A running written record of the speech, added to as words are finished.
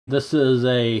This is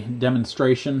a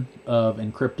demonstration of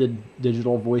encrypted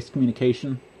digital voice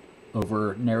communication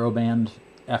over narrowband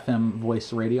FM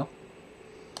voice radio.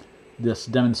 This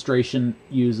demonstration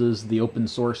uses the open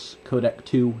source codec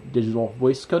 2 digital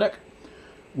voice codec,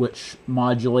 which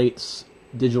modulates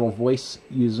digital voice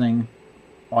using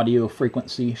audio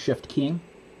frequency shift keying.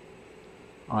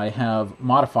 I have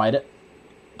modified it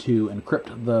to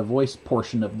encrypt the voice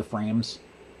portion of the frames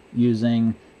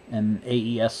using an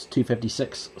AES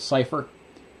 256 cipher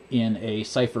in a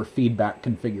cipher feedback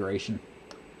configuration,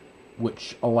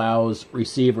 which allows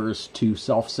receivers to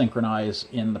self-synchronize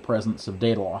in the presence of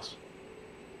data loss.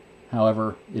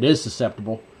 However, it is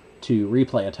susceptible to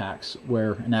replay attacks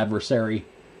where an adversary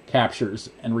captures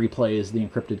and replays the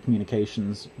encrypted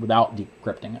communications without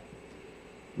decrypting it.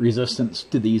 Resistance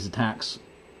to these attacks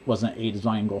wasn't a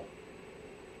design goal.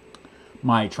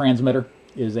 My transmitter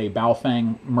is a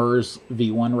Baofeng MERS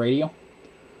V1 radio.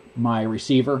 My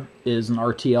receiver is an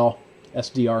RTL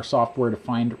SDR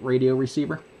software-defined radio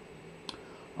receiver.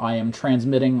 I am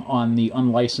transmitting on the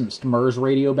unlicensed MERS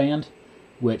radio band,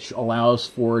 which allows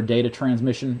for data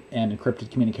transmission and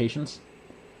encrypted communications.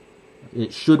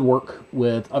 It should work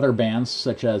with other bands,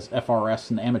 such as FRS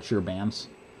and amateur bands.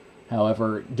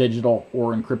 However, digital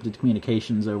or encrypted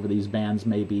communications over these bands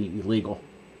may be illegal.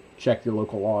 Check your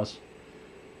local laws.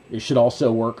 It should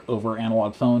also work over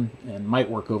analog phone and might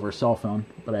work over cell phone,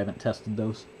 but I haven't tested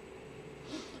those.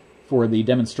 For the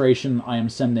demonstration, I am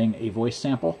sending a voice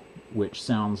sample, which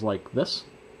sounds like this.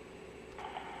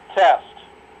 Test.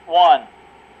 1,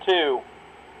 2,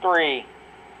 3,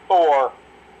 4,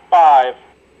 5.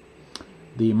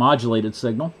 The modulated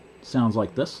signal sounds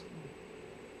like this.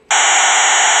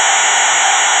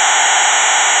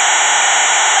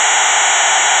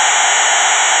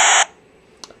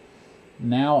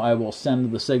 Now I will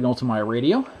send the signal to my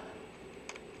radio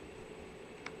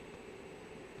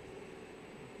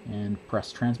and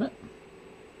press transmit.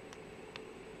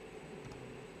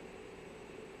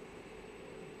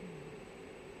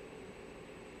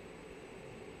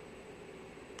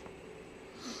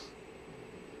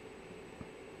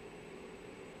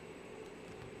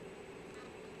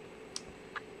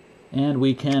 And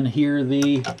we can hear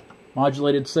the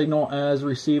modulated signal as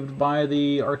received by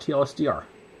the RTL SDR.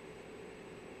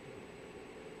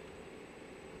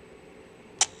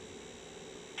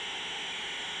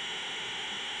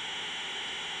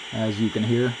 As you can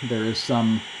hear, there is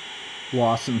some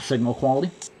loss in signal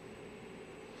quality.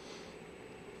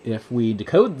 If we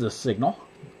decode this signal,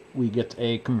 we get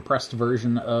a compressed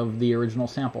version of the original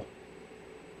sample.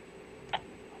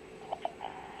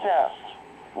 Test.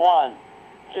 1,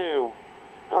 2,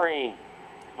 3,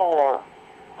 4,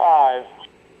 5.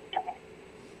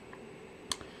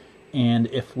 And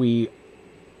if we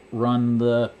run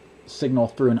the signal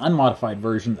through an unmodified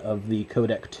version of the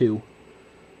codec 2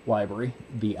 library,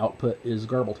 the output is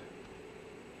garbled.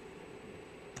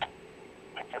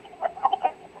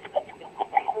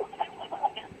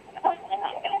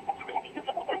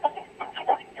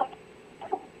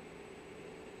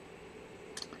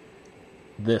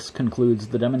 This concludes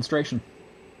the demonstration.